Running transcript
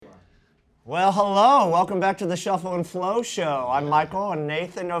Well, hello. Welcome back to the Shuffle and Flow show. I'm Michael, and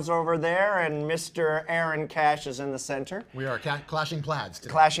Nathan is over there, and Mr. Aaron Cash is in the center. We are clashing plaids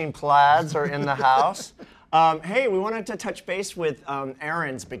today. Clashing Plaids are in the house. Hey, we wanted to touch base with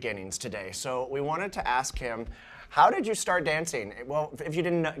Aaron's beginnings today. So we wanted to ask him, how did you start dancing? Well, if you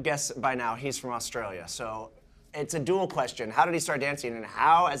didn't guess by now, he's from Australia. So it's a dual question. How did he start dancing, and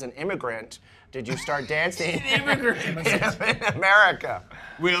how, as an immigrant, did you start dancing in America?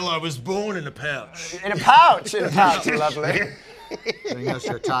 Well, I was born in a pouch. In a pouch, lovely. Unless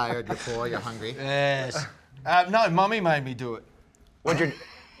you're tired, you're poor, you're hungry. Yes. No, Mummy made me do it.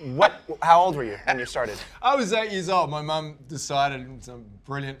 How old were you when you started? I was 8 years old. My mum decided, in some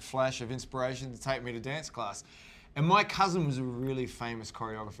brilliant flash of inspiration, to take me to dance class. And my cousin was a really famous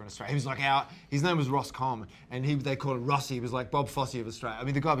choreographer in Australia. He was like his name was Ross Coleman, and they called him Rossi. He was like Bob Fosse of Australia. I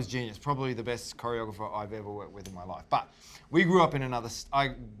mean, the guy was genius, probably the best choreographer I've ever worked with in my life. But I grew up in another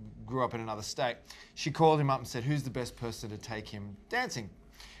state. She called him up and said, who's the best person to take him dancing?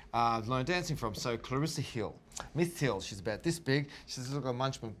 Learn dancing from. So Clarissa Hill, Miss Hill, she's about this big. She's like a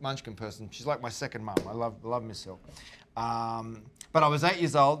munchkin person. She's like my second mum. I love Miss Hill. But I was 8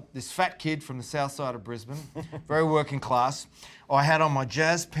 years old, this fat kid from the south side of Brisbane, very working class. I had on my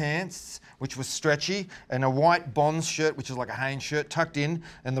jazz pants, which was stretchy, and a white Bonds shirt, which is like a Hanes shirt, tucked in,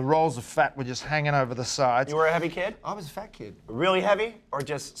 and the rolls of fat were just hanging over the sides. You were a heavy kid? I was a fat kid. Really heavy, or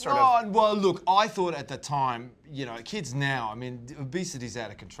just sort of? Oh, well, look, I thought at the time, kids now, I mean, obesity's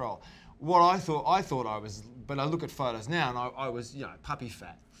out of control. What I thought I was, but I look at photos now, and I was, puppy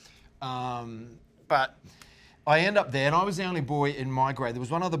fat. But I end up there, and I was the only boy in my grade. There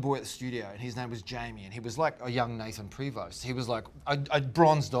was one other boy at the studio, and his name was Jamie, and he was like a young Nathan Prevost. He was like a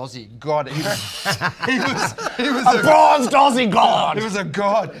bronzed Aussie. God, he was a bronzed Aussie god. He was a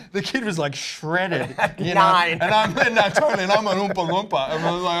god. The kid was like shredded. You 9. Know? And I'm and an Oompa Loompa. And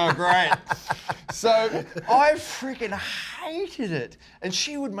I was like, oh, great. So I freaking hated it. And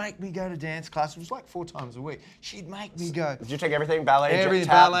she would make me go to dance class. It was like 4 times a week. She'd make me go. Did you take everything? Ballet, Everything,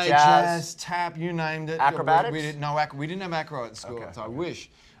 tap, ballet, jazz, tap, you named it. Acrobatics? We didn't have acro at school, Okay. so I wish.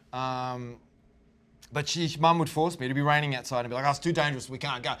 But Mum would force me to be raining outside and be like, oh, it's too dangerous, we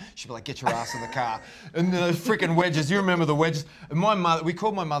can't go. She'd be like, get your ass in the car. And the freaking wedges, you remember the wedges? And we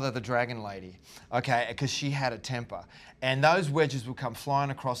called my mother the Dragon Lady, okay, because she had a temper. And those wedges would come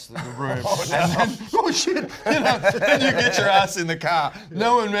flying across the room. Oh, no. And then, oh shit, then you get your ass in the car.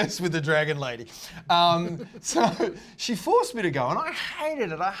 No one messed with the Dragon Lady. So she forced me to go, and I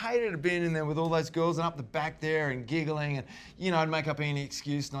hated it. I hated being in there with all those girls and up the back there and giggling, and I'd make up any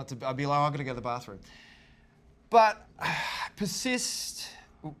excuse not to. I'd be like, oh, I've got to go to the bathroom. But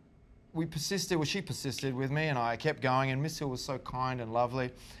we persisted, well, she persisted with me, and I kept going, and Miss Hill was so kind and lovely.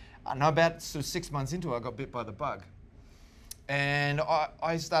 And about sort of 6 months into it, I got bit by the bug. And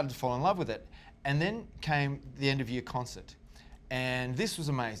I started to fall in love with it. And then came the end of year concert. And this was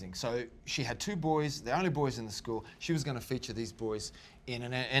amazing. So she had 2 boys, the only boys in the school. She was going to feature these boys in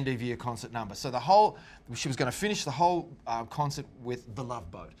an end of year concert number. So she was going to finish the whole concert with The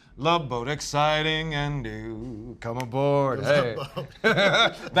Love Boat. Love Boat, exciting and new, come aboard, hey.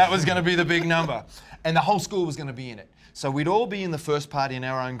 That was going to be the big number. And the whole school was going to be in it. So we'd all be in the first part in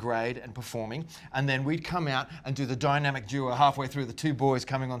our own grade and performing, and then we'd come out and do the dynamic duo halfway through, the 2 boys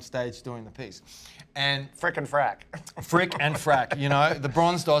coming on stage doing the piece. And Frick and frack. Frick and frack, the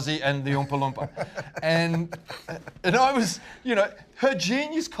bronzed Aussie and the Oompa Loompa. And I was, her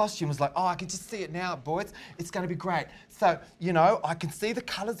genius costume was like, oh, I can just see it now, boys. It's going to be great. So, I can see the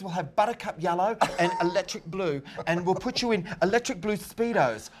colours. We'll have buttercup yellow and electric blue, and we'll put you in electric blue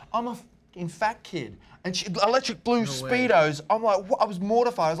Speedos. I'm a fat kid. And electric blue Speedos. I'm like, what? I was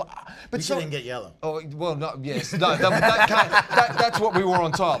mortified. I was like, but you didn't get yellow. Oh, well, no, yes. No, that's what we wore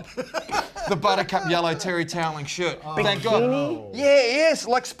on top. The buttercup yellow terry toweling shirt. Oh, thank God. No. Yeah, yes,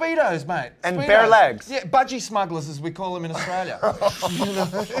 like Speedos, mate. And Speedos. bare legs. Yeah, budgie smugglers, as we call them in Australia.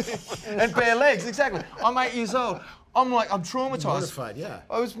 And bare legs, exactly. I'm 8 years old. I'm traumatized. Mortified, yeah.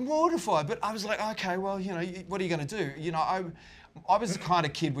 I was mortified, but I was like, okay, well, what are you going to do? I was the kind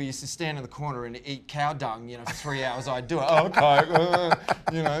of kid where you used to stand in the corner and eat cow dung, for 3 hours. I'd do it. Oh,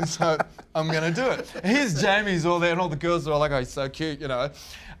 okay, so I'm going to do it. Here's Jamie's all there, and all the girls are all like, oh, he's so cute,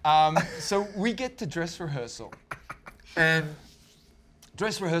 So we get to dress rehearsal, and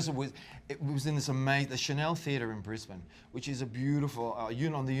dress rehearsal was in this amazing, the Chanel Theatre in Brisbane, which is a beautiful,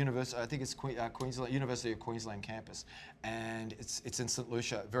 on the university, I think it's Queensland, University of Queensland campus, and it's in St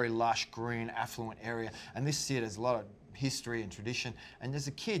Lucia, very lush, green, affluent area, and this theatre has a lot of history and tradition. And as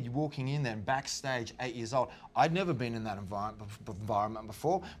a kid walking in there and backstage, 8 years old, I'd never been in that environment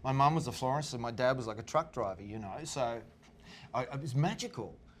before. My mum was a florist and my dad was like a truck driver, so it was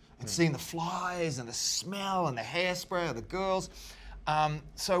magical. and seeing the flies and the smell and the hairspray of the girls.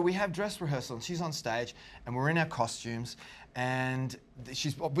 So we have dress rehearsal and she's on stage and we're in our costumes and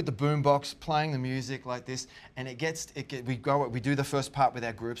she's with the boombox playing the music like this, and we do the first part with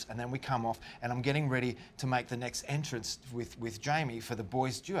our groups and then we come off and I'm getting ready to make the next entrance with Jamie for the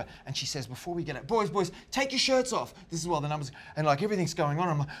boys duo, and she says before we get out, boys, take your shirts off. This is while the numbers, and like everything's going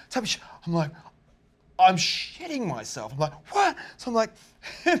on. I'm shitting myself. I'm like, what? So I'm like,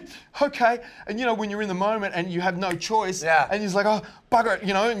 okay. And you know, when you're in the moment and you have no choice, and you're just like, oh, bugger it,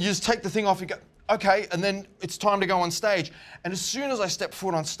 you know, and you just take the thing off and go, okay, and then it's time to go on stage. And as soon as I stepped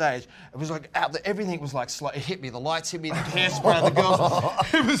foot on stage, it was like everything was like slow. It hit me, the lights hit me, the hairspray, the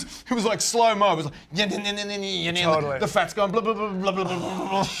girls. It was like slow-mo. It was like, Totally. the fat's going blah, blah, blah, blah, blah,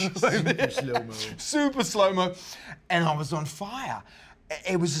 blah. Super slow-mo. Super slow-mo. And I was on fire.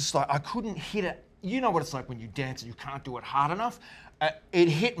 It was just like, I couldn't hit it. You know what it's like when you dance and you can't do it hard enough? It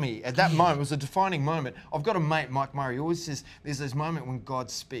hit me at that moment. It was a defining moment. I've got a mate, Mike Murray, who always says there's this moment when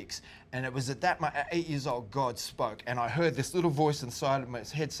God speaks. And it was at that moment, at 8 years old, God spoke. And I heard this little voice inside of my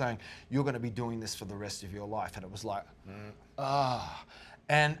head saying, you're going to be doing this for the rest of your life. And it was like,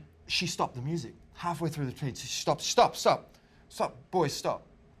 And she stopped the music halfway through the piece. She stopped, stop, boys, stop.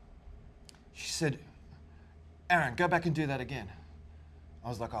 She said, Aaron, go back and do that again. I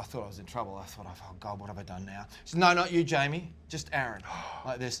was like, I thought I was in trouble. I thought, oh God, what have I done now? She said, no, not you, Jamie, just Aaron,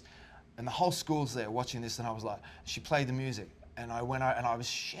 like this. And the whole school's there watching this, and I was like, she played the music, and I went out, and I was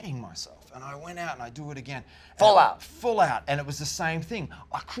shitting myself, and I went out, and I do it again. Full out. And it was the same thing.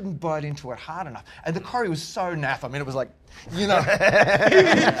 I couldn't bite into it hard enough. And the choreo was so naff. I mean, it was like, you know,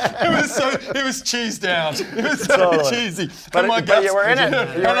 it was cheese down. It was so cheesy. But you were in it.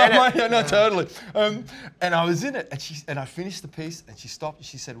 No, totally. And I was in it, and I finished the piece, and she stopped, and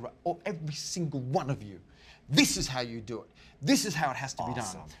she said, every single one of you, this is how you do it. This is how it has to be done.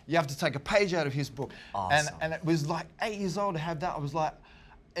 You have to take a page out of his book. Awesome. And it was like 8 years old to have that. I was like,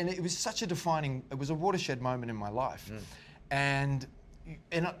 and it was such a defining, it was a watershed moment in my life. And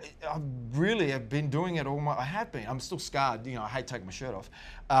I really have been doing it I have been. I'm still scarred, you know, I hate taking my shirt off.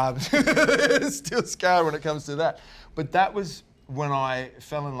 Still scarred when it comes to that. But that was when I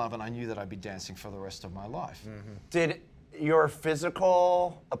fell in love and I knew that I'd be dancing for the rest of my life. Did your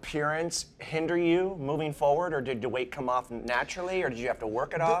physical appearance hinder you moving forward, or did the weight come off naturally, or did you have to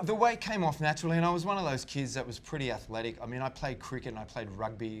work it off? The weight came off naturally, and I was one of those kids that was pretty athletic. I mean, I played cricket and I played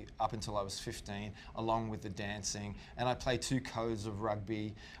rugby up until I was 15, along with the dancing, and I played 2 codes of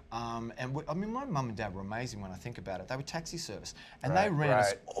rugby. I mean, my mum and dad were amazing when I think about it. They were taxi service, and they ran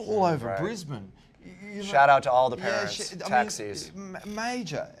us all over Brisbane. You know, shout out to all the parents, taxis.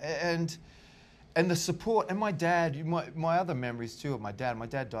 Major. And the support, and my dad, my other memories too of my dad. My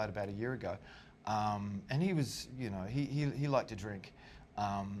dad died about a year ago, and he was, you know, he liked to drink,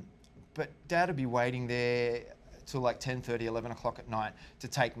 but Dad would be waiting there till like 10:30, 11 o'clock at night to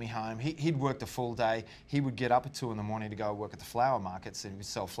take me home. He'd worked a full day. He would get up at 2 in the morning to go work at the flower markets, and we'd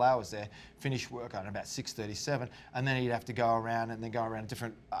sell flowers there. Finish work at about 6:37, and then he'd have to go around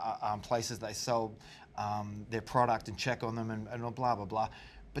different places they sell their product and check on them and blah blah blah.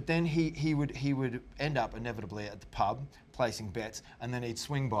 But then he would end up inevitably at the pub placing bets, and then he'd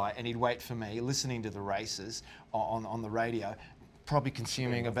swing by and he'd wait for me, listening to the races on the radio, probably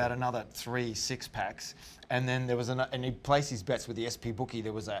consuming about another 3 6-packs, and then there was and he'd place his bets with the SP bookie.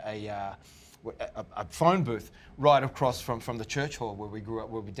 There was a phone booth right across from the church hall where we grew up,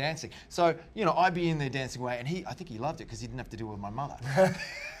 where we were dancing. So, you know, I'd be in there dancing away, and I think he loved it because he didn't have to deal with my mother.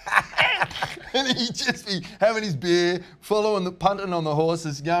 And he'd just be having his beer, punting on the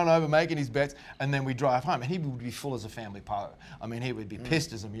horses, going over, making his bets, and then we'd drive home. And he would be full as a family party. I mean, he would be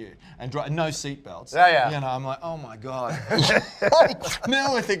pissed as a mute, and no seatbelts. Yeah. You know, I'm like, oh my God.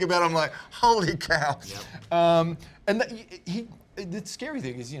 Now I think about it, I'm like, holy cow. Yep. The scary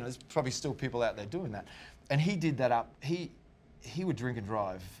thing is, you know, there's probably still people out there doing that. And he did that up. He would drink and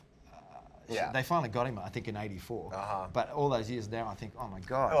drive. They finally got him, I think, in '84. But all those years now, I think, oh my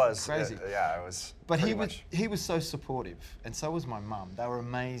God, it was crazy. It was. But he was so supportive, and so was my mum. They were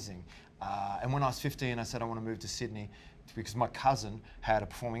amazing. And when I was 15, I said I want to move to Sydney because my cousin had a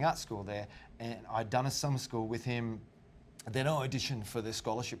performing arts school there, and I'd done a summer school with him. Then I auditioned for the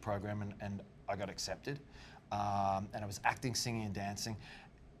scholarship program, and I got accepted. And I was acting, singing, and dancing.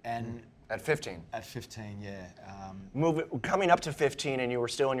 And at 15? At 15, yeah. Coming up to 15 and you were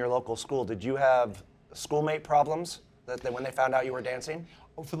still in your local school, did you have schoolmate problems that when they found out you were dancing?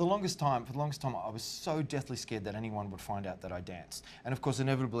 For the longest time, I was so deathly scared that anyone would find out that I danced. And of course,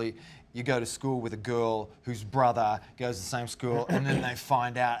 inevitably, you go to school with a girl whose brother goes to the same school, and then they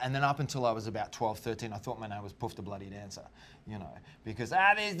find out. And then up until I was about 12, 13, I thought my name was Poof the Bloody Dancer, you know, because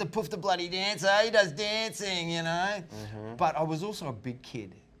there's the Poof the Bloody Dancer, he does dancing, you know. But I was also a big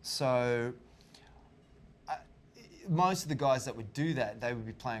kid, so most of the guys that would do that, they would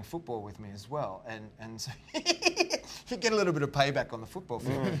be playing football with me as well, and so you get a little bit of payback on the football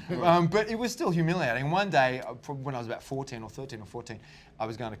field. But it was still humiliating. One day, when I was about 13 or 14, I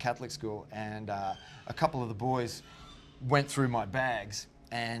was going to Catholic school, and a couple of the boys went through my bags,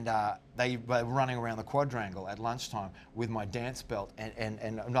 and they were running around the quadrangle at lunchtime with my dance belt and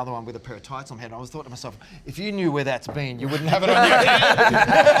another one with a pair of tights on my head. And I was thought to myself, if you knew where that's been, you wouldn't have it on your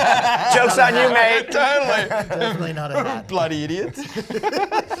head. Joke's on you, mate. Totally. Definitely not a hat. Bloody idiot.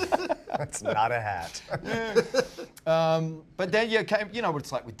 That's not a hat. But then you know what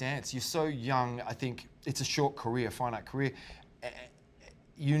it's like with dance. You're so young. I think it's a short career, finite career.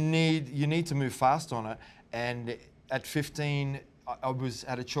 You need to move fast on it. And at 15, I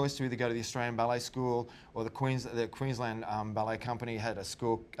had a choice to either go to the Australian Ballet School or the Queensland Ballet Company had a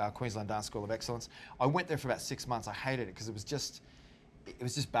school, Queensland Dance School of Excellence. I went there for about 6 months. I hated it because it was just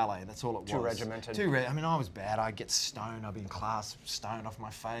ballet. That's all it was. Too regimented. I mean, I was bad. I'd get stoned. I'd be in class, stoned off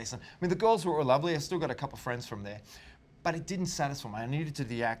my face. And, I mean, the girls were lovely. I still got a couple of friends from there. But it didn't satisfy me. I needed to do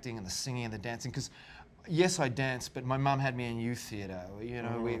the acting and the singing and the dancing because, yes, I danced, but my mum had me in youth theatre. You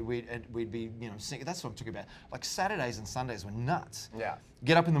know, we'd be, you know, singing. That's what I'm talking about. Like Saturdays and Sundays were nuts. Yeah.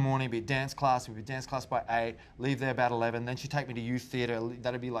 Get up in the morning, be at dance class. We'd be dance class by 8, leave there about 11. Then she'd take me to youth theatre.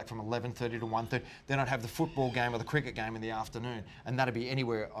 That'd be like from 11:30 to 1:30. Then I'd have the football game or the cricket game in the afternoon. And that'd be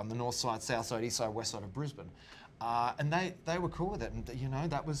anywhere on the north side, south side, east side, west side of Brisbane. And they were cool with it. And, you know,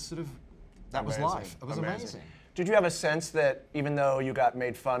 that was sort of, that was life. It was amazing. Did you have a sense that even though you got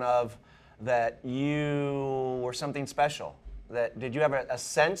made fun of, that you were something special? Did you have a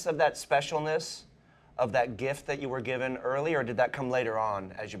sense of that specialness, of that gift that you were given early, or did that come later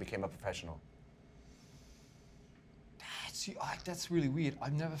on as you became a professional? That's really weird.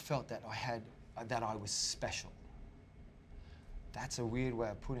 I've never felt that I was special. That's a weird way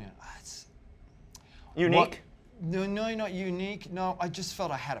of putting it. It's, unique? No, not unique. No, I just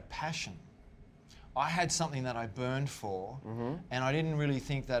felt I had a passion. I had something that I burned for, and I didn't really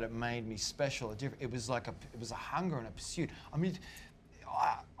think that it made me special or different. It was like it was a hunger and a pursuit. I mean,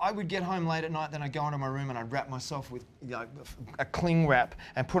 I would get home late at night, then I'd go into my room and I'd wrap myself with, you know, a cling wrap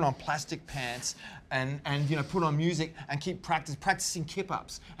and put on plastic pants and you know, put on music and keep practicing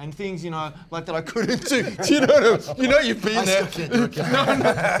kip-ups and things, you know, like that I couldn't do. Do you know what you know, you've been there. Still can't do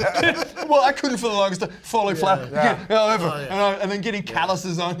it. No. Well, I couldn't for the longest time. Falling flat. Yeah. And then getting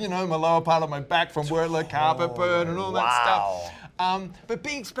calluses on, you know, my lower part of my back from where the carpet burn and all that stuff. But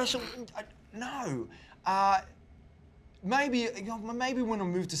being special, no. Maybe when I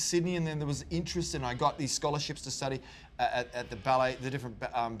moved to Sydney and then there was interest and I got these scholarships to study at the different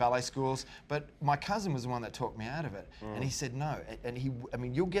ballet schools. But my cousin was the one that talked me out of it, and he said no. And I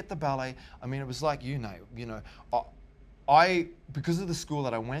mean, you'll get the ballet. I mean, it was like you know, because of the school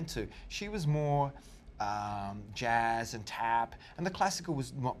that I went to, she was more jazz and tap, and the classical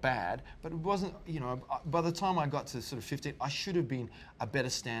was not bad, but it wasn't, you know, by the time I got to sort of 15, I should have been a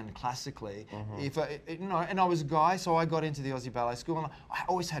better stand classically. If you know, and I was a guy, so I got into the Aussie Ballet School, and I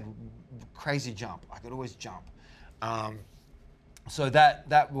always had crazy jump. I could always jump. So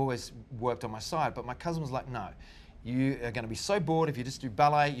that always worked on my side, but my cousin was like, no. You are going to be so bored if you just do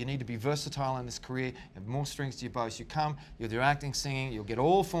ballet. You need to be versatile in this career. You have more strings to your bow. So you come, you'll do acting, singing, you'll get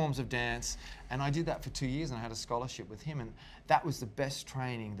all forms of dance. And I did that for 2 years and I had a scholarship with him. And that was the best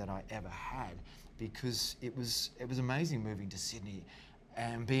training that I ever had because it was amazing moving to Sydney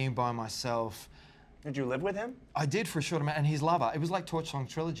and being by myself. Did you live with him? I did for a short amount, and his lover. It was like Torch Song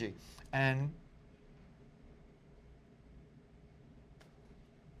Trilogy. And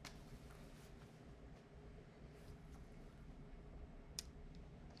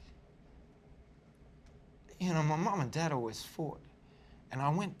you know, my mum and dad always fought. And I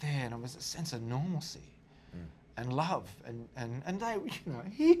went there and it was a sense of normalcy and love. And they, you know,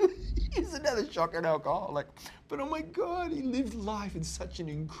 he's another shocking alcoholic. But oh my God, he lived life in such an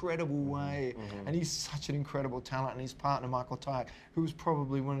incredible way. And he's such an incredible talent. And his partner, Michael Tyke, who was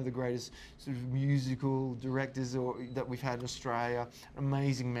probably one of the greatest sort of musical directors that we've had in Australia. An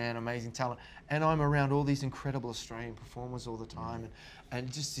amazing man, amazing talent. And I'm around all these incredible Australian performers all the time. And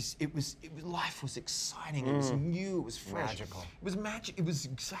just this, life was exciting. It was new. It was fresh. Magical. It was magic. It was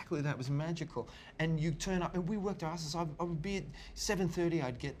exactly that. It was magical. And you turn up, and we worked our asses. I would be at 7:30.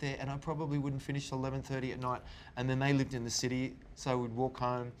 I'd get there, and I probably wouldn't finish till 11:30 at night. and then they lived in the city, so we'd walk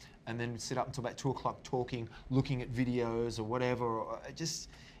home and then we'd sit up until about 2 o'clock talking, looking at videos or whatever.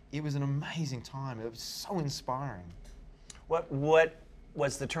 It was an amazing time. It was so inspiring. What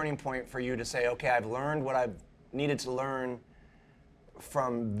was the turning point for you to say, okay, I've learned what I've needed to learn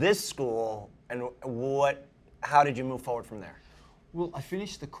from this school, and how did you move forward from there? Well, I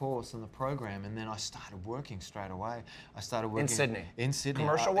finished the course and the program, and then I started working straight away. I started working in Sydney. In Sydney,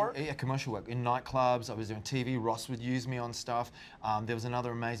 commercial work. Yeah, commercial work in nightclubs. I was doing TV. Ross would use me on stuff. There was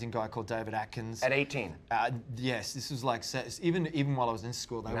another amazing guy called David Atkins. At 18. Yes, this was like even while I was in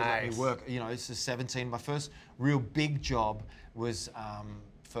school, they would let me work. You know, this is 17. My first real big job was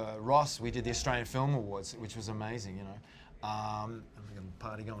for Ross. We did the Australian Film Awards, which was amazing. You know. I've got a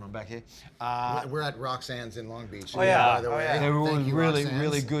party going on back here. We're at Roxanne's in Long Beach. Oh, yeah. By the way. Yeah. They were Thank you, really, Roxanne's.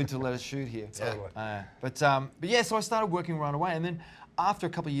 really good to let us shoot here. Totally. But yeah, so I started working right away, and then after a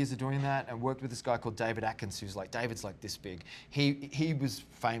couple of years of doing that, and worked with this guy called David Atkins, David's like this big. He was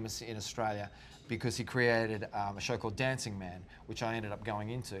famous in Australia because he created a show called Dancing Man, which I ended up going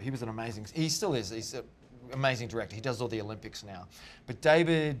into. He was an amazing. He still is. He's an amazing director. He does all the Olympics now. But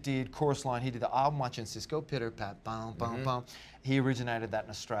David did Chorus Line. He did the album Watch and Cisco, Pitter Pat, Bum Bum Bum. He originated that in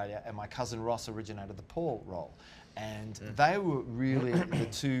Australia, and my cousin Ross originated the Paul role. And they were really the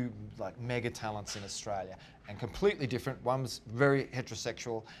two like mega talents in Australia, and completely different. One was very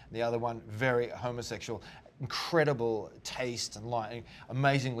heterosexual, the other one very homosexual. Incredible taste and lighting,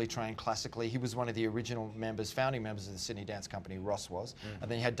 amazingly trained classically. He was one of the original members, founding members of the Sydney Dance Company, Ross was. And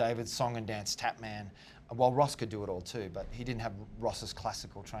then you had David's song and dance tap man. Well, Ross could do it all too, but he didn't have Ross's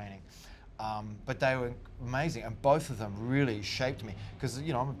classical training. But they were amazing, and both of them really shaped me. Because,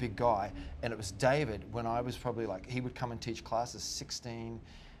 you know, I'm a big guy, and it was David, when I was probably like, he would come and teach classes 16,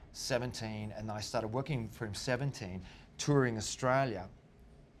 17, and then I started working for him 17, touring Australia.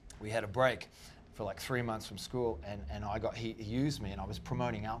 We had a break for like 3 months from school, and he used me, and I was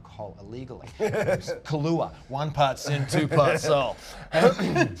promoting alcohol illegally. It was Kahlua, 1 part sin, 2 parts soul.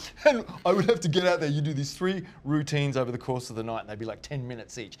 And I would have to get out there. You do these 3 routines over the course of the night, and they'd be like 10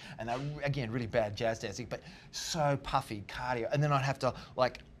 minutes each. And they're, again, really bad jazz dancing, but so puffy, cardio. And then I'd have to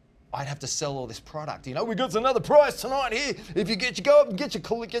sell all this product. You know, we got another prize tonight here. If you go up and get your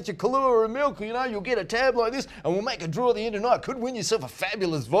Kahlua or milk, you know, you'll get a tab like this, and we'll make a draw at the end of the night. Could win yourself a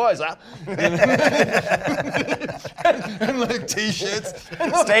fabulous visor. and like t-shirts.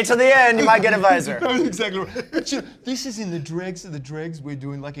 Stay to the end, you might get a visor. Exactly right. But this is in the dregs of the dregs we're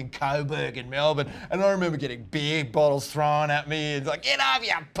doing, like in Coburg in Melbourne. And I remember getting big bottles thrown at me. It's like, get off,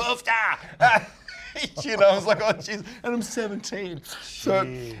 you poofter. You know, I was like, oh, jeez. And I'm 17. So,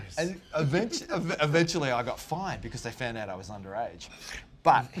 and eventually I got fined because they found out I was underage.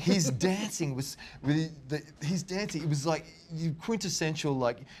 But his dancing was, it was like quintessential,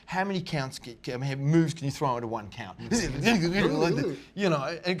 like, how many moves can you throw into 1 count? You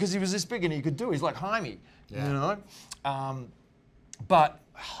know, because he was this big and he could do it. He's like Jaime, you know? But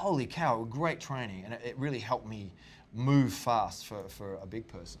holy cow, great training. And it really helped me move fast for a big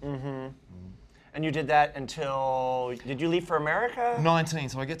person. And you did that until, did you leave for America? 19,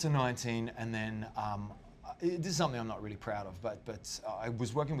 so I get to 19, and then this is something I'm not really proud of, but I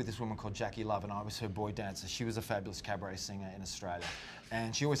was working with this woman called Jackie Love, and I was her boy dancer. She was a fabulous cabaret singer in Australia,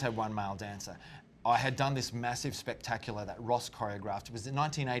 and she always had 1 male dancer. I had done this massive spectacular that Ross choreographed. It was the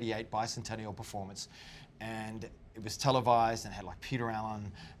 1988 bicentennial performance, and it was televised and had like Peter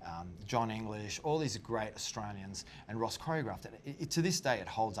Allen, John English, all these great Australians, and Ross choreographed it. To this day, it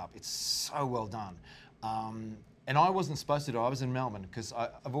holds up. It's so well done. And I wasn't supposed to do it. I was in Melbourne because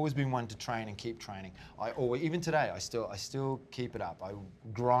I've always been one to train and keep training. Even today, I still keep it up. I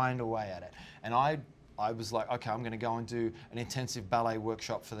grind away at it. And I was like, okay, I'm going to go and do an intensive ballet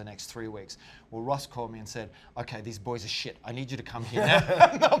workshop for the next 3 weeks. Well, Ross called me and said, okay, these boys are shit. I need you to come here now.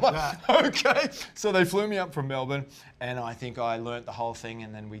 And I'm like, okay. So they flew me up from Melbourne, and I think I learnt the whole thing,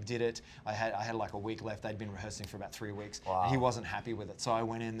 and then we did it. I had like a week left. They'd been rehearsing for about 3 weeks. Wow. And he wasn't happy with it. So I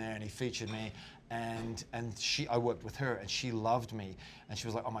went in there, and he featured me, and I worked with her, and she loved me. And she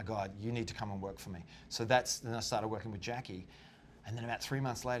was like, oh my God, you need to come and work for me. So then I started working with Jackie. And then about 3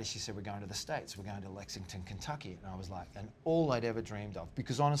 months later, she said, we're going to the States. We're going to Lexington, Kentucky. And I was like, and all I'd ever dreamed of,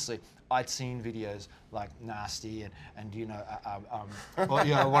 because honestly, I'd seen videos like Nasty and you know, or,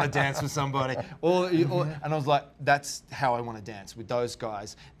 you know, I want to dance with somebody. And I was like, that's how I want to dance with those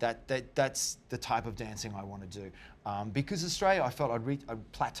guys. That's the type of dancing I want to do. Because Australia, I felt I'd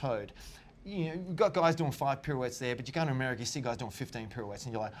plateaued. You know, you've got guys doing 5 pirouettes there, but you go to America, you see guys doing 15 pirouettes,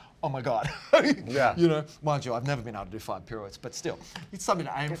 and you're like, oh my God. Yeah. You know, mind you, I've never been able to do 5 pirouettes, but still, it's something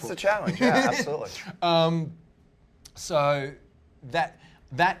to aim for. It's a challenge, yeah, absolutely. So that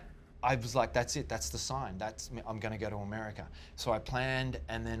I was like, that's it, that's the sign. I'm going to go to America. So I planned,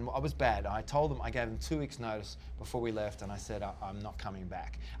 and then I was bad. I told them, I gave them 2 weeks notice before we left, and I said, I'm not coming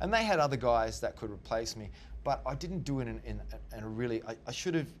back. And they had other guys that could replace me, but I didn't do it in a really, I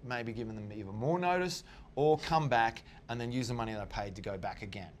should have maybe given them either more notice or come back and then use the money that I paid to go back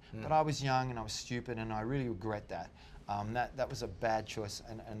again. But I was young and I was stupid, and I really regret that. That was a bad choice,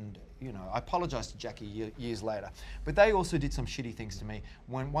 and you know, I apologized to Jackie years later. But they also did some shitty things to me.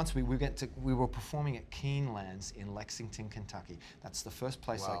 Once we were performing at Keenlands in Lexington, Kentucky. That's the first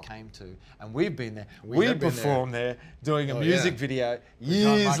place I came to, and we've been there. We performed there doing a music video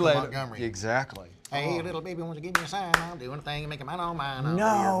years later. Montgomery. Exactly. Hey, little baby, won't you give me a sign? I'll do anything, make a man on mine.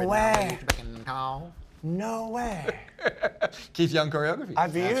 No way. Call. No way. Keith Young choreography.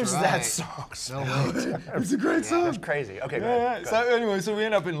 I've used that right. song. So No way. It's a great song. That's crazy. Okay, Yeah. good. So anyway, so we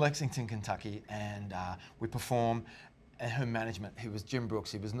end up in Lexington, Kentucky, and we perform. And her management, who was Jim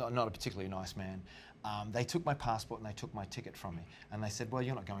Brooks, he was not a particularly nice man. They took my passport and they took my ticket from me, and they said, "Well,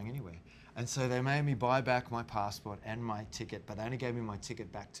 you're not going anywhere." And so they made me buy back my passport and my ticket, but they only gave me my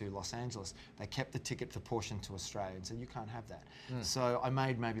ticket back to Los Angeles. They kept the ticket for portion to Australia and said, "You can't have that." So I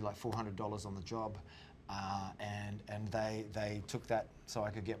made maybe like $400 on the job. And they took that so I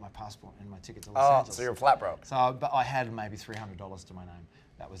could get my passport and my ticket to Los Angeles. So you're flat broke. So, but I had maybe $300 to my name.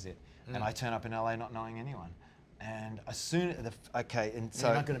 That was it. And I turn up in LA not knowing anyone. And as soon as so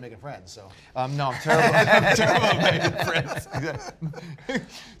You're not good at making friends, so. no, I'm terrible. I'm terrible at making friends.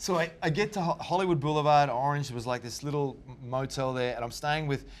 So I get to Hollywood Boulevard. Orange was like this little motel there, and I'm staying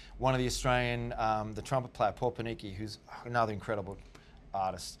with one of the Australian, the trumpet player, Paul Panicki, who's another incredible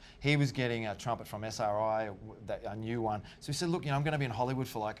artist. He was getting a trumpet from SRI, a new one. So he said, "Look, I'm going to be in Hollywood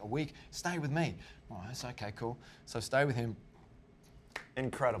for like a week. Stay with me." Oh, that's okay, cool. So I stay with him.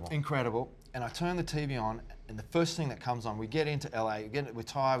 Incredible. And I turn the TV on, and the first thing that comes on, we get into LA, we're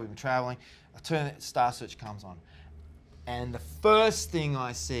tired, we've been traveling. I turn it, Star Search comes on. And the first thing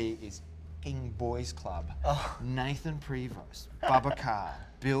I see is King Boys Club. Nathan Prevost, Bubba Carr,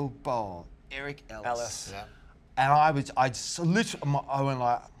 Bill Bowl, Eric Ellis. Yeah. And I went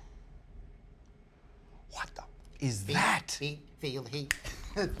like, what the is that? Feel the heat.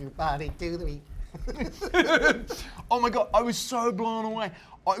 Your body to the beat. Oh my God, I was so blown away.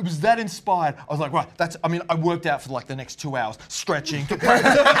 It was that inspired. I was like, right, I worked out for like the next 2 hours, stretching.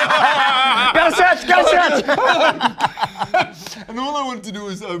 Gotta stretch! And all I wanted to do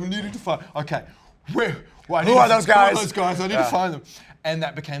was I needed to find, okay, Who are those guys? I need to find them. And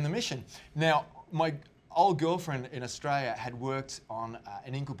that became the mission. Now, my old girlfriend in Australia had worked on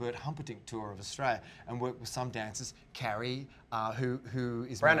an Engelbert Humperdinck tour of Australia and worked with some dancers. Carrie, who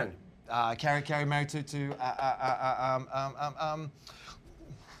is Brennan. Carrie married to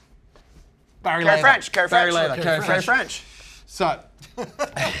Barry Later. Carrie French. So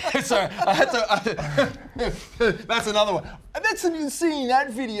I had to. That's another one. And that's seeing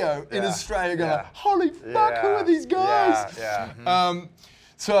that video in Australia, going, "Holy fuck, who are these guys?"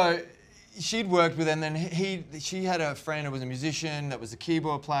 So she'd worked with, and then she had a friend who was a musician that was a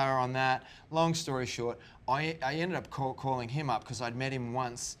keyboard player on that. Long story short, I ended up calling him up because I'd met him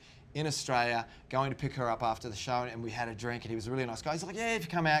once in Australia, going to pick her up after the show, and we had a drink, and he was a really nice guy. He's like, "Yeah, if you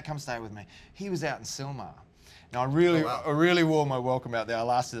come out, come stay with me." He was out in Sylmar. Now, I really wore my welcome out there. I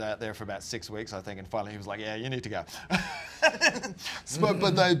lasted out there for about 6 weeks, I think, and finally he was like, "Yeah, you need to go."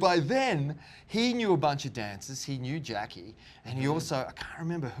 But by then, he knew a bunch of dancers. He knew Jackie, and he also, I can't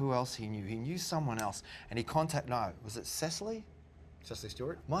remember who else he knew. He knew someone else, and he was it Cecily? Cecily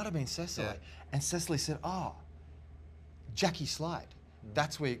Stewart? Might have been Cecily. Yeah. And Cecily said, Jackie Slide.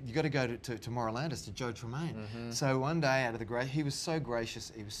 That's where you got to go to Morelandis, to Joe Tremaine. So one day, out of the he was so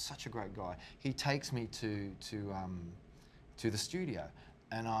gracious. He was such a great guy. He takes me to the studio,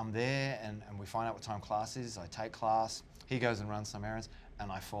 and I'm there, and we find out what time class is. I take class. He goes and runs some errands,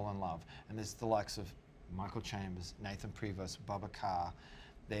 and I fall in love. And there's the likes of Michael Chambers, Nathan Prevost, Bubba Carr.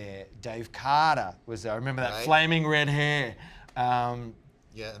 There, Dave Carter was there. I remember that flaming red hair. Yeah, and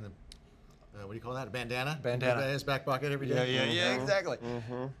the. What do you call that? A bandana? Bandana. In his back pocket every day? Yeah, exactly.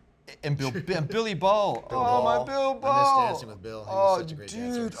 And Billy Bowl. My Bill Bowl. I miss dancing with Bill. He was such a great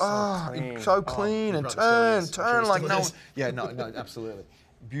dancer. So clean and turn like no one. Yeah, no, absolutely.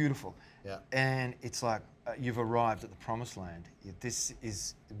 Beautiful. Yeah. And it's like you've arrived at the promised land. This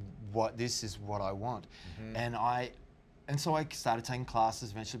is what I want. And And so I started taking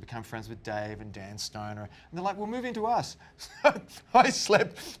classes, eventually became friends with Dave and Dan Stoner. And they're like, well, move into us. So I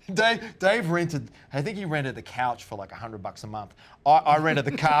slept. Dave rented, I think he rented the couch for like $100 a month. I rented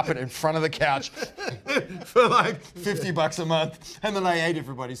the carpet in front of the couch for like $50 a month. And then I ate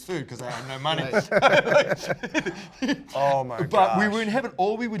everybody's food because I had no money. Oh my god. But we were in heaven.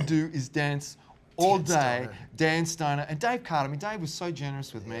 All we would do is dance all Dan day. Stoner. Dan Stoner and Dave Carter. I mean, Dave was so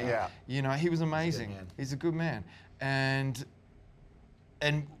generous with me. Yeah. You know, he was amazing. man. He's a good man. And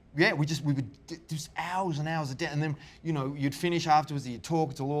yeah, we would do hours and hours of dance. And then, you know, you'd finish afterwards, you'd talk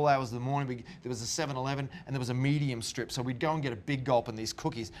until all hours of the morning. There was a 7-Eleven and there was a medium strip. So we'd go and get a big gulp and these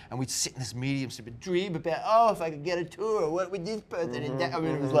cookies and we'd sit in this medium strip and dream about, oh, if I could get a tour, what would this person and that? I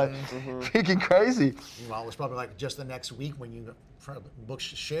mean, it was like freaking crazy. Meanwhile, it was probably like just the next week when you booked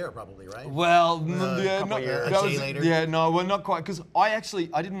Cher, probably, right? Well, a couple years. that A day was, later. yeah, no, well, not quite, because I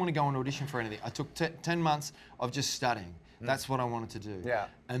didn't want to go on audition for anything. I took 10 months of just studying. That's what I wanted to do. Yeah.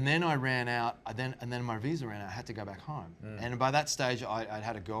 And then I ran out, and then my visa ran out. I had to go back home. And by that stage, I'd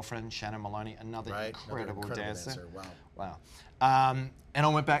had a girlfriend, Shannon Maloney, another Right, another incredible dancer. Wow. And I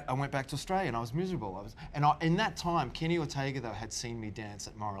went back to Australia, and I was miserable. In that time, Kenny Ortega though had seen me dance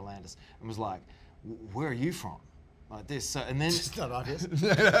at Moralandis and was like, "Where are you from?" Like this. So, and then It's not obvious.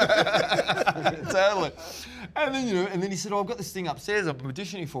 totally. And then and then he said, "Oh, I've got this thing upstairs I'm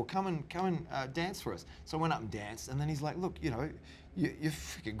auditioning for. Come and dance for us." So I went up and danced, and then he's like, "Look, you're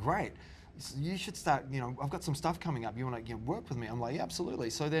freaking great. You should start. I've got some stuff coming up. You want to work with me?" I'm like, "Yeah, absolutely."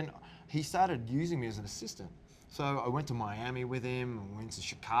 So then he started using me as an assistant. So I went to Miami with him, and went to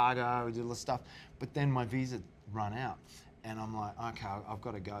Chicago, we did all this stuff. But then my visa ran out. And I'm like, okay, I've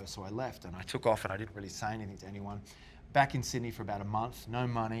got to go. So I left and I took off and I didn't really say anything to anyone. Back in Sydney for about a month, no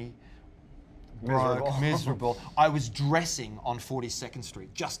money, broke, miserable. I was dressing on 42nd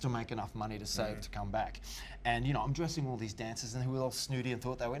Street just to make enough money to save to come back. And I'm dressing all these dancers and who were all snooty and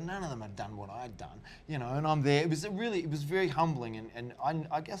thought none of them had done what I'd done. And I'm there. It was very humbling and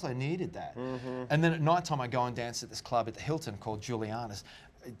I guess I needed that. And then at night time I go and dance at this club at the Hilton called Juliana's,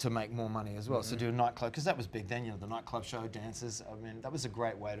 to make more money as well. So do a nightclub, because that was big then, the nightclub show, dances. I mean, that was a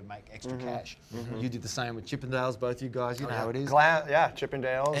great way to make extra cash. You did the same with Chippendales, both you guys, you know how it is. Yeah,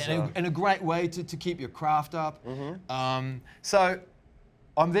 Chippendales. And a great way to keep your craft up. So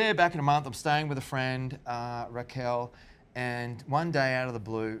I'm there back in a month, I'm staying with a friend, Raquel, and one day out of the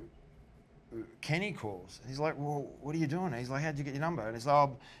blue, Kenny calls. He's like, well, what are you doing? He's like, how'd you get your number? And he's like,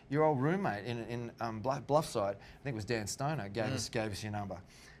 oh, your old roommate in Bluffside, I think it was Dan Stoner, gave us your number.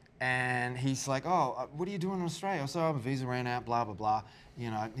 And he's like, oh, what are you doing in Australia? I said, oh, my visa ran out, blah, blah, blah.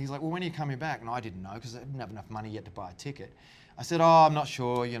 He's like, well, when are you coming back? And I didn't know because I didn't have enough money yet to buy a ticket. I said, oh, I'm not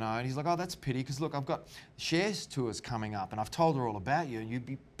sure, And he's like, oh, that's a pity because look, I've got Cher's tours coming up and I've told her all about you and you'd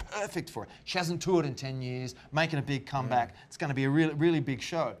be perfect for it. She hasn't toured in 10 years, making a big comeback. It's going to be a really, really big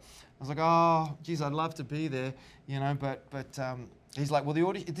show. I was like, oh, geez, I'd love to be there, but he's like, well,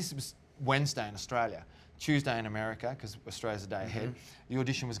 this was Wednesday in Australia, Tuesday in America, because Australia's a day ahead. The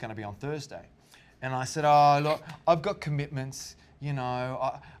audition was going to be on Thursday. And I said, oh, look, I've got commitments,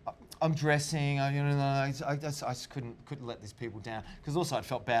 I'm dressing, I just couldn't let these people down. Because also I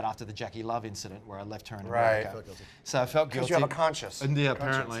felt bad after the Jackie Love incident where I left her in America. So I felt guilty. Because you have a conscience. Yeah,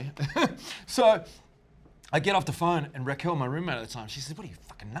 apparently. So I get off the phone and Raquel, my roommate at the time, she said, what are you,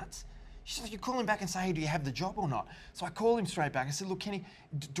 fucking nuts? She said, you call him back and say, hey, do you have the job or not? So I called him straight back. I said, look, Kenny,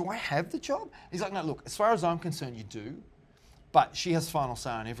 do I have the job? He's like, no, look, as far as I'm concerned, you do, but she has final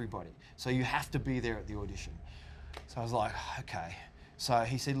say on everybody. So you have to be there at the audition. So I was like, okay. So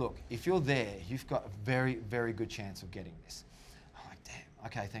he said, look, if you're there, you've got a very, very good chance of getting this. I'm like, damn,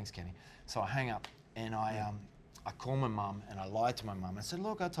 okay, thanks, Kenny. So I hang up and I called my mum and I lied to my mum. I said,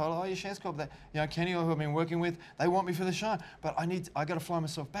 look, I told her, oh, your chef's club, that Kenny, who I've been working with, they want me for the show, but I got to fly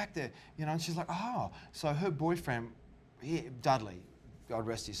myself back there, And she's like, oh. So her boyfriend, Dudley, God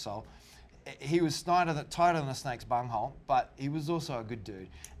rest his soul, he was tighter than a snake's bunghole, but he was also a good dude,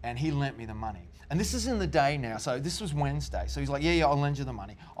 and he lent me the money. And this is in the day now, so this was Wednesday. So he's like, yeah, I'll lend you the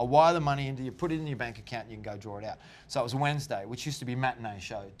money. I'll wire the money into you, put it in your bank account, and you can go draw it out. So it was Wednesday, which used to be matinee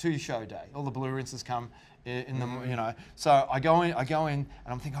show, 2-show day. All the blue rinsers come in the, So I go in, and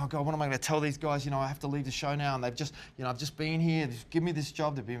I'm thinking, oh God, what am I going to tell these guys? I have to leave the show now, and they've just, I've just been here. They've given me this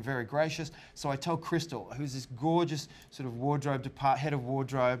job. They've been very gracious. So I tell Crystal, who's this gorgeous sort of head of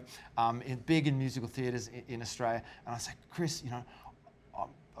wardrobe, big in musical theatres in Australia, and I say, Chris,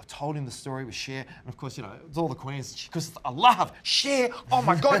 I told him the story with Cher, and of course, it's all the queens, because I love Cher. Oh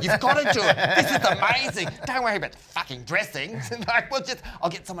my God, you've got to do it. This is amazing. Don't worry about the fucking dressing. I'll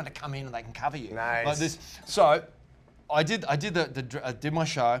get someone to come in and they can cover you. Nice. Like this. So I did my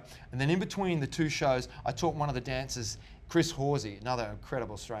show, and then in between the two shows, I taught one of the dancers, Chris Horsey, another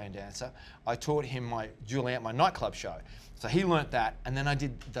incredible Australian dancer. I taught him my nightclub show. So he learnt that, and then I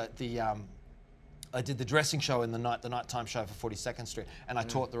did I did the dressing show in the nighttime show for 42nd Street, and I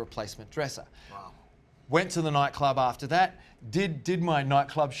taught the replacement dresser. Wow. Went to the nightclub after that, did my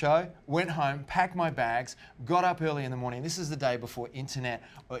nightclub show, went home, packed my bags, got up early in the morning. This is the day before internet,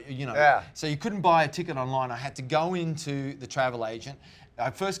 so you couldn't buy a ticket online. I had to go into the travel agent. I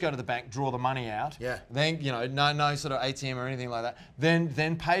first go to the bank, draw the money out. Yeah. Then, no sort of ATM or anything like that.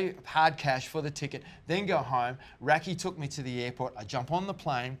 Then pay hard cash for the ticket. Then go home. Raki took me to the airport. I jump on the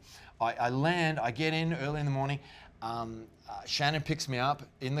plane. I land. I get in early in the morning. Shannon picks me up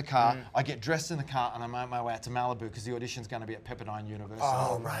in the car. I get dressed in the car and I'm on my way out to Malibu because the audition's going to be at Pepperdine University.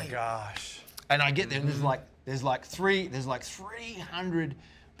 Oh my gosh. And I get there and there's like 300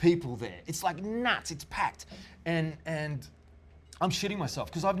 people there. It's like nuts. It's packed. And I'm shitting myself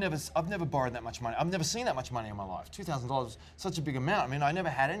because I've never borrowed that much money. I've never seen that much money in my life. $2,000, such a big amount. I mean, I never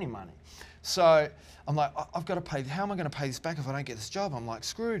had any money. So I'm like, I've got to pay. How am I going to pay this back if I don't get this job? I'm like,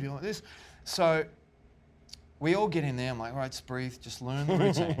 screwed, like this. So we all get in there. I'm like, all right, just breathe, just learn the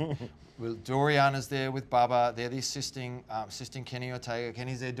routine. Doriana's there with Bubba. They're the assisting Kenny Ortega.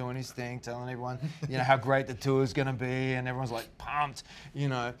 Kenny's there doing his thing, telling everyone, how great the tour's going to be, and everyone's like pumped,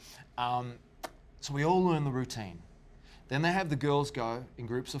 So we all learn the routine. Then they have the girls go in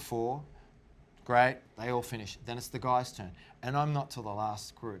groups of 4. Great, they all finish. Then it's the guys' turn. And I'm not till the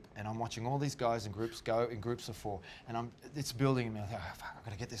last group. And I'm watching all these guys in groups go in groups of 4. And it's building in me. Like, oh, fuck, I've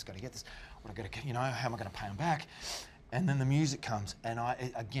got to get this. How am I going to pay them back? And then the music comes. And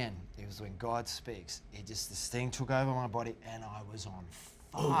again, it was when God speaks. This thing took over my body and I was on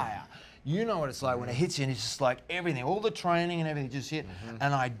fire. You know what it's like when it hits you and it's just like everything, all the training and everything just hit.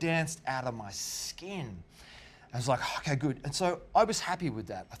 And I danced out of my skin. I was like, okay, good. And so I was happy with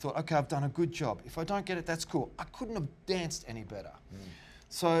that. I thought, okay, I've done a good job. If I don't get it, that's cool. I couldn't have danced any better.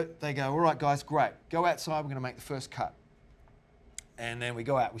 So they go, all right, guys, great. Go outside, we're going to make the first cut. And then we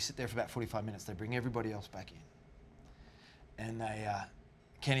go out. We sit there for about 45 minutes. They bring everybody else back in. And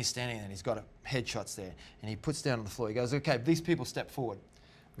Kenny's standing there, and he's got headshots there. And he puts down on the floor. He goes, okay, these people step forward.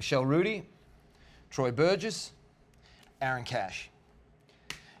 Michelle Rudy, Troy Burgess, Aaron Cash.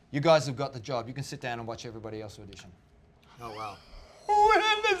 You guys have got the job. You can sit down and watch everybody else audition. Oh, wow. When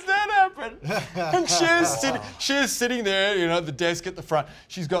does that happen? And she's sitting there, at the desk at the front.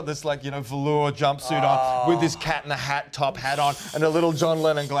 She's got this velour jumpsuit on with this cat in a top hat on and a little John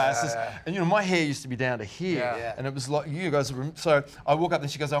Lennon glasses. And my hair used to be down to here. And it was like, you guys, so I walk up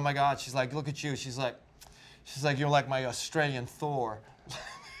and she goes, oh my God. She's like, look at you. She's like, you're like my Australian Thor.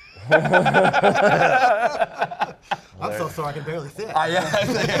 I'm so sorry I can barely think.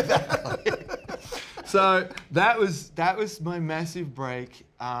 So that was my massive break,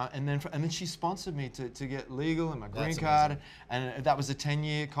 and then she sponsored me to get legal and my green card, and that was a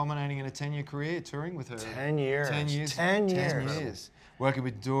 10-year, culminating in a 10-year career touring with her. 10 years. 10 years. 10 years. 10 years. Working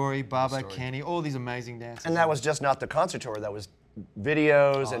with Dory, Bubba, Kenny, all these amazing dancers. And that was just not the concert tour. That was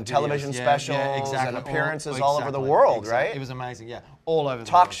videos and television specials and appearances all over the world, right? It was amazing, all over the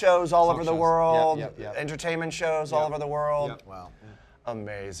world. Talk shows all over the world, entertainment shows all over the world. Wow.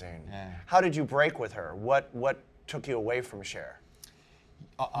 Amazing. Yeah. How did you break with her? What took you away from Cher?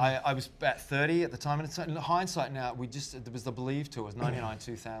 I was about 30 at the time, and in hindsight now, there was the Believe tour, it was 99,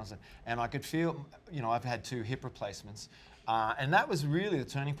 2000, and I could feel, I've had 2 hip replacements, and that was really the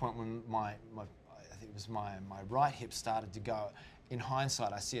turning point when I think it was my right hip started to go. In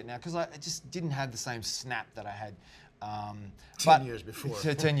hindsight, I see it now, because I just didn't have the same snap that I had 10 years before.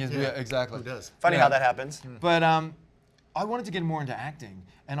 10 years, exactly. Who does? Funny how that happens. But I wanted to get more into acting,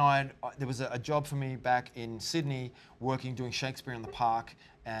 and there was a job for me back in Sydney, doing Shakespeare in the Park,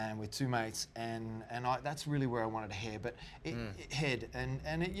 and with 2 mates, and that's really where I wanted to head. But it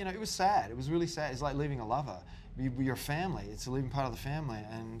was sad. It was really sad. It's like leaving a lover. You're family. It's a leaving part of the family,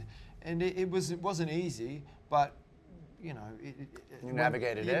 and it wasn't easy, but you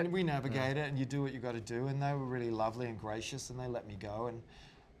navigated it. We navigated it, and you do what you got to do. And they were really lovely and gracious, and they let me go. And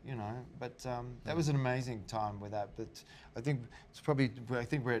but that was an amazing time with that. But I think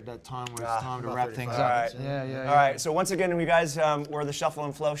we're at that time where it's time to wrap things up. Right. Yeah. All right. So once again, you guys, we're the Shuffle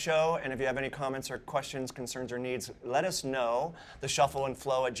and Flow Show, and if you have any comments or questions, concerns, or needs, let us know.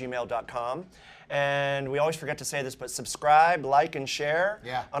 theshuffleandflow@gmail.com. And we always forget to say this, but subscribe, like, and share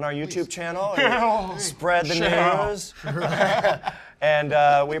on our YouTube channel. And spread the news. And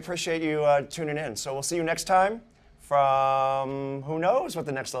we appreciate you tuning in. So we'll see you next time from who knows what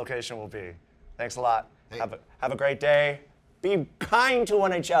the next location will be. Thanks a lot. Hey. Have a great day. Be kind to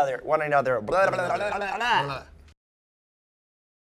one another. Blah, blah, blah, blah, blah.